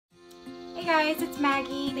guys, it's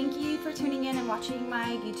Maggie. Thank you for tuning in and watching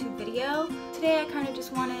my YouTube video. Today I kind of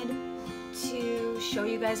just wanted to show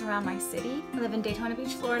you guys around my city. I live in Daytona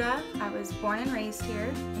Beach, Florida. I was born and raised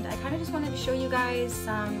here, and I kind of just wanted to show you guys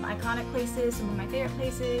some iconic places, some of my favorite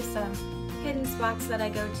places, some hidden spots that I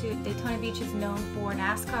go to. Daytona Beach is known for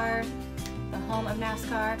NASCAR, the home of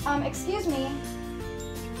NASCAR. Excuse me,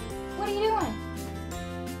 what are you doing?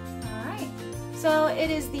 So it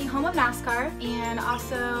is the home of NASCAR and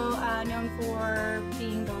also known for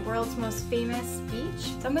being the world's most famous beach.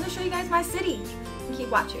 So I'm going to show you guys my city. Keep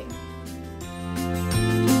watching.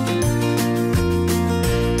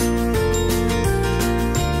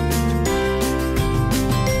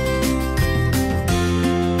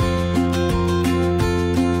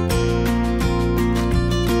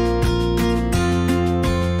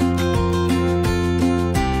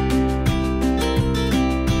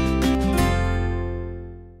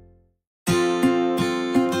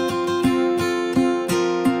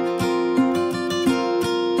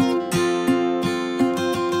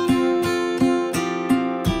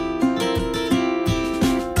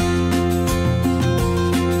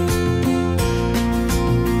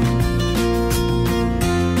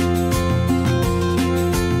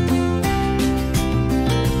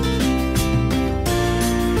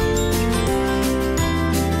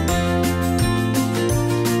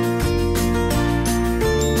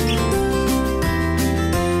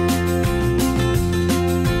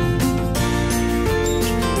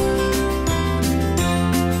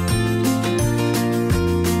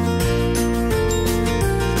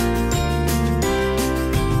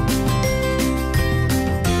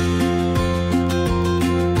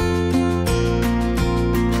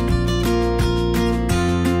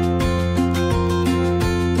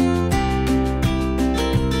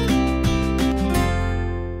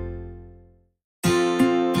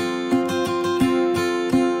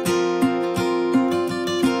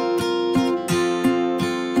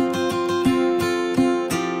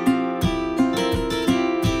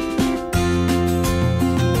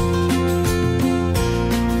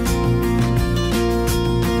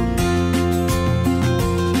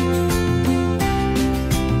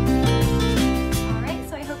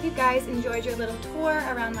 Enjoyed your little tour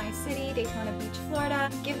around my city, Daytona Beach, Florida.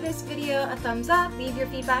 Give this video a thumbs up, leave your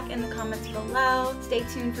feedback in the comments below. Stay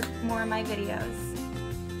tuned for more of my videos.